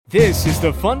This is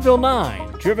the Funville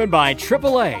 9, driven by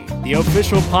AAA, the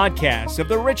official podcast of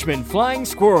the Richmond Flying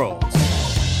Squirrels.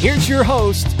 Here's your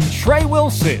host, Trey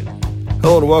Wilson.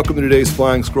 Hello and welcome to today's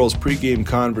Flying Squirrels pregame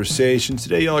conversation.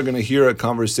 Today y'all are going to hear a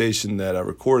conversation that I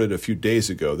recorded a few days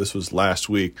ago. This was last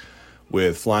week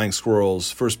with Flying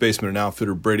Squirrels first baseman and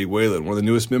outfitter Brady Whalen, one of the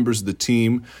newest members of the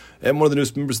team and one of the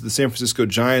newest members of the San Francisco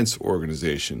Giants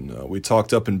organization. We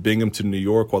talked up in Binghamton, New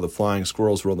York, while the Flying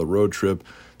Squirrels were on the road trip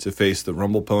to face the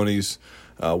Rumble Ponies.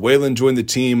 Whalen joined the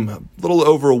team a little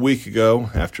over a week ago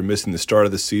after missing the start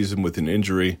of the season with an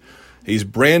injury. He's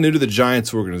brand new to the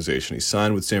Giants organization. He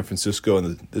signed with San Francisco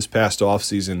in this past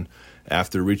offseason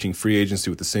after reaching free agency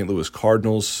with the St. Louis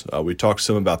Cardinals. We talked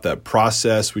some about that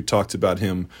process. We talked about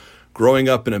him growing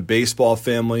up in a baseball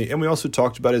family, and we also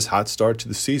talked about his hot start to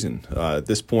the season. At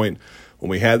this point, when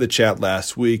we had the chat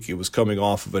last week, it was coming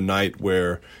off of a night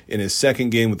where in his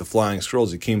second game with the Flying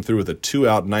Squirrels, he came through with a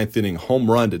 2-out ninth-inning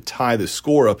home run to tie the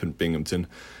score up in Binghamton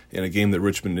in a game that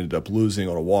Richmond ended up losing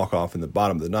on a walk-off in the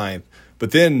bottom of the ninth.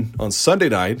 But then on Sunday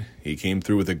night, he came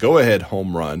through with a go-ahead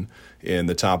home run in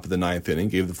the top of the ninth inning,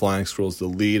 gave the Flying Squirrels the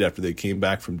lead after they came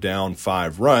back from down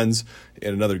 5 runs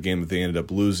in another game that they ended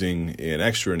up losing in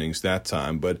extra innings that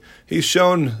time. But he's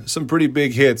shown some pretty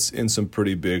big hits in some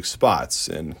pretty big spots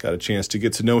and got a chance to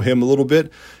get to know him a little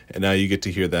bit, and now you get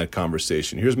to hear that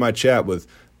conversation. Here's my chat with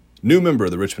new member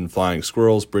of the Richmond Flying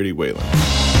Squirrels, Brady Whalen.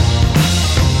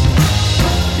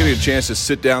 Getting a chance to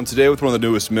sit down today with one of the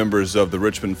newest members of the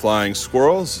Richmond Flying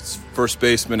Squirrels. It's first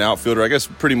baseman, outfielder, I guess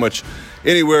pretty much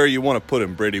anywhere you want to put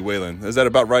him, Brady Whalen. Is that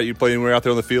about right? You play anywhere out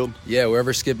there on the field? Yeah,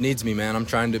 wherever Skip needs me, man. I'm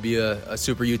trying to be a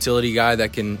super utility guy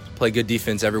that can play good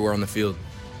defense everywhere on the field.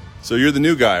 So you're the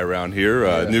new guy around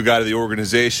here, new guy to the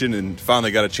organization, and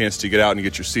finally got a chance to get out and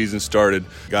get your season started.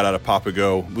 Got out of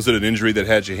Papago. Was it an injury that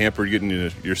had you hampered getting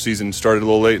your season started a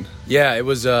little late? Yeah, it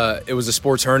was a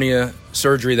sports hernia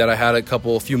surgery that I had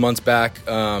a few months back,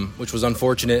 which was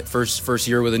unfortunate. First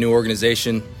year with a new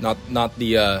organization, not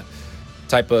the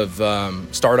type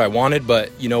of start I wanted,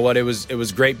 but you know what? It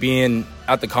was great being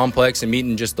at the complex and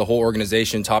meeting just the whole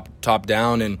organization top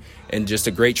down and just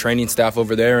a great training staff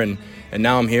over there, and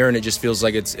now I'm here and it just feels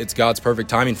like it's God's perfect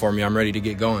timing for me. I'm ready to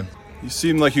get going. You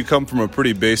seem like you come from a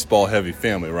pretty baseball heavy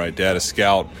family, right? Dad a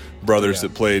scout, brothers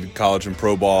that played college and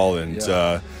pro ball,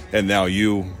 and now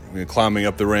you climbing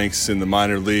up the ranks in the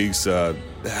minor leagues.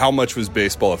 How much was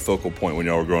baseball a focal point when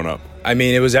y'all were growing up? I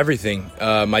mean, it was everything.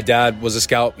 My dad was a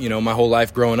scout, my whole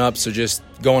life growing up. So just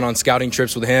going on scouting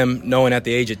trips with him, knowing at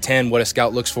the age of 10 what a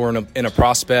scout looks for in a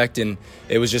prospect, and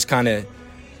it was just kind of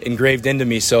engraved into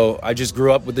me. So I just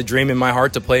grew up with the dream in my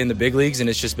heart to play in the big leagues, and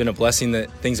it's just been a blessing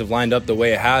that things have lined up the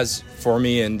way it has for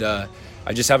me. And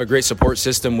I just have a great support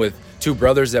system with 2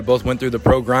 brothers that both went through the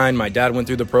pro grind. My dad went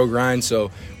through the pro grind, so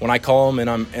when I call them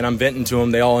and I'm venting to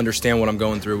them, they all understand what I'm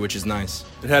going through, which is nice.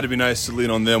 It had to be nice to lean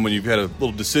on them when you've had a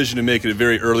little decision to make at a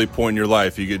very early point in your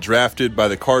life. You get drafted by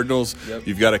the Cardinals. Yep.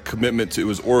 You've got a commitment to, it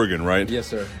was Oregon, right? Yes,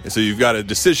 sir. And so you've got a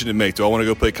decision to make. Do I want to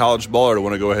go play college ball, or do I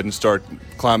want to go ahead and start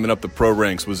climbing up the pro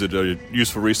ranks? Was it a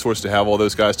useful resource to have all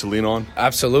those guys to lean on?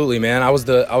 Absolutely, man. I was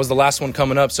the last one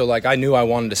coming up, so like I knew I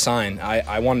wanted to sign.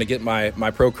 I wanted to get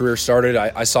my pro career started.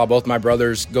 I saw both my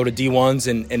brothers go to D1s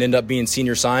and end up being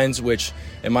senior signs, which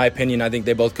in my opinion, I think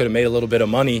they both could have made a little bit of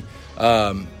money.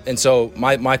 And so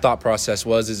my thought process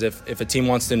was if a team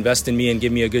wants to invest in me and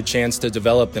give me a good chance to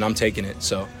develop, then I'm taking it.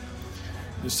 So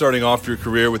you're starting off your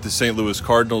career with the St. Louis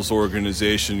Cardinals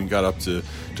organization. You got up to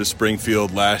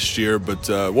Springfield last year, but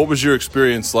what was your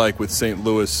experience like with St.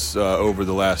 Louis over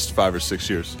the last 5 or 6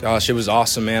 years? Gosh, it was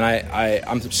awesome, man.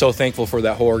 I'm so thankful for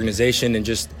that whole organization and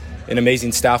just an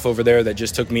amazing staff over there that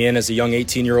just took me in as a young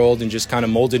 18-year-old and just kind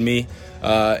of molded me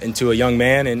into a young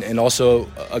man and also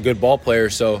a good ball player.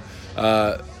 So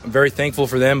I'm very thankful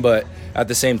for them, but at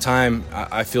the same time,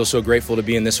 I feel so grateful to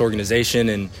be in this organization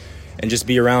and just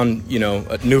be around,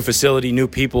 a new facility, new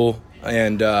people,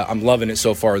 and I'm loving it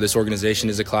so far. This organization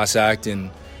is a class act, and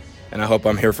I hope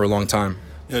I'm here for a long time.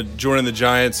 Joining the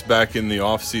Giants back in the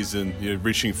offseason,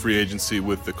 reaching free agency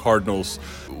with the Cardinals,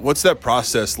 what's that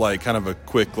process like? Kind of a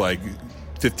quick,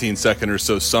 15-second or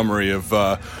so summary of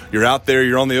you're out there,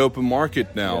 you're on the open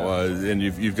market now, and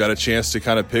you've got a chance to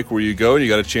kind of pick where you go, and you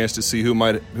got a chance to see who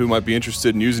might be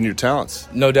interested in using your talents.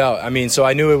 No doubt. I mean, so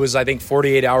I knew it was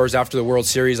 48 hours after the World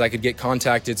Series I could get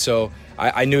contacted, so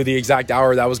I knew the exact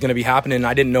hour that was going to be happening.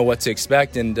 I didn't know what to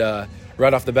expect, and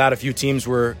right off the bat, a few teams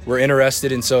were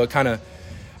interested, and so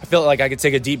I felt like I could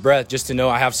take a deep breath just to know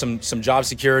I have some job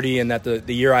security and that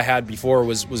the year I had before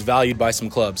was valued by some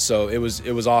clubs. So it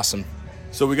was awesome.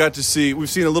 So we've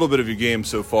seen a little bit of your game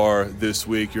so far this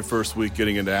week, your first week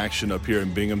getting into action up here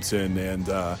in Binghamton,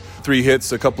 and 3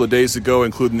 hits a couple of days ago,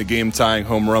 including the game-tying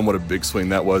home run. What a big swing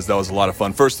that was. That was a lot of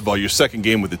fun. First of all, your second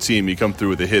game with the team, you come through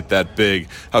with a hit that big.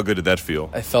 How good did that feel?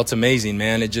 It felt amazing,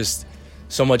 man. It just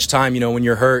so much time, when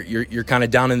you're hurt, you're kind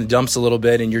of down in the dumps a little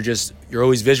bit, and you're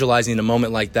always visualizing a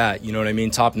moment like that. You know what I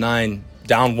mean? Top 9,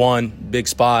 down 1, big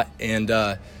spot, and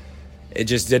it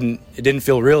just didn't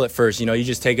feel real at first. You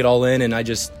just take it all in, and I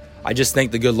just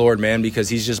thank the good Lord, man, because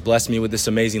he's just blessed me with this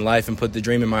amazing life and put the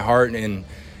dream in my heart, and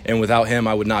without him,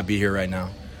 I would not be here right now.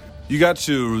 You got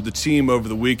to the team over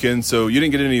the weekend, so you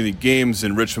didn't get any of the games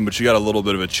in Richmond, but you got a little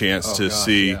bit of a chance to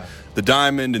see the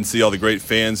Diamond and see all the great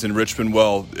fans in Richmond.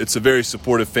 Well, it's a very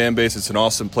supportive fan base. It's an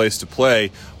awesome place to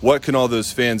play. What can all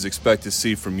those fans expect to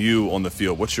see from you on the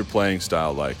field? What's your playing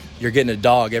style like? You're getting a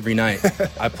dog every night.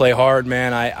 I play hard,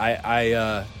 man.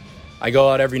 I go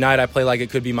out every night. I play like it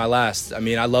could be my last. I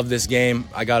mean, I love this game.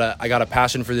 I got a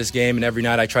passion for this game, and every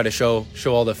night I try to show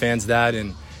all the fans that.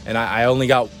 And I only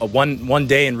got one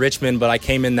day in Richmond, but I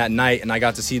came in that night and I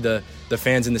got to see the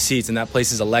fans in the seats, and that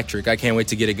place is electric. I can't wait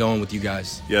to get it going with you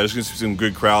guys. Yeah, there's going to be some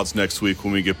good crowds next week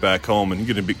when we get back home, and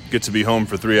you're going to get to be home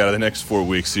for 3 out of the next 4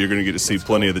 weeks, so you're going to get to see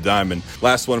plenty of the Diamond.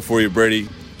 Last one for you, Brady.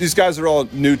 These guys are all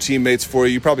new teammates for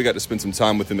you. You probably got to spend some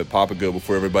time with them at Papago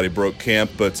before everybody broke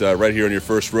camp, but right here on your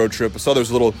first road trip, I saw there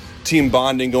was a little team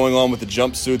bonding going on with the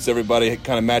jumpsuits, everybody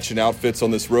kind of matching outfits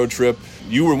on this road trip.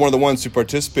 You were one of the ones who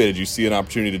participated. You see an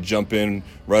opportunity to jump in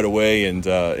right away and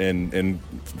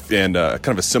kind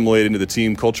of assimilate into the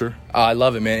team culture? I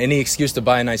love it, man. Any excuse to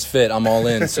buy a nice fit, I'm all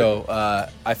in. So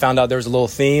I found out there was a little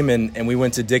theme, and we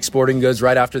went to Dick's Sporting Goods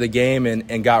right after the game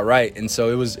and got right. And so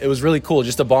it was really cool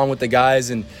just to bond with the guys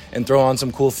and throw on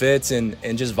some cool fits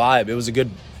and just vibe. It was a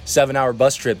good 7-hour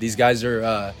bus trip. These guys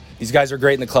are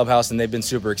great in the clubhouse, and they've been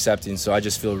super accepting. So I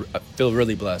just feel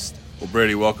really blessed. Well,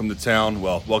 Brady, welcome to town.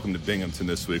 Well, welcome to Binghamton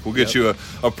this week. We'll get you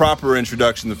a proper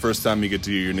introduction the first time you get to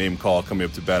hear your name call coming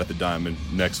up to bat at the Diamond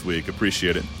next week.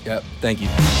 Appreciate it. Yep. Thank you.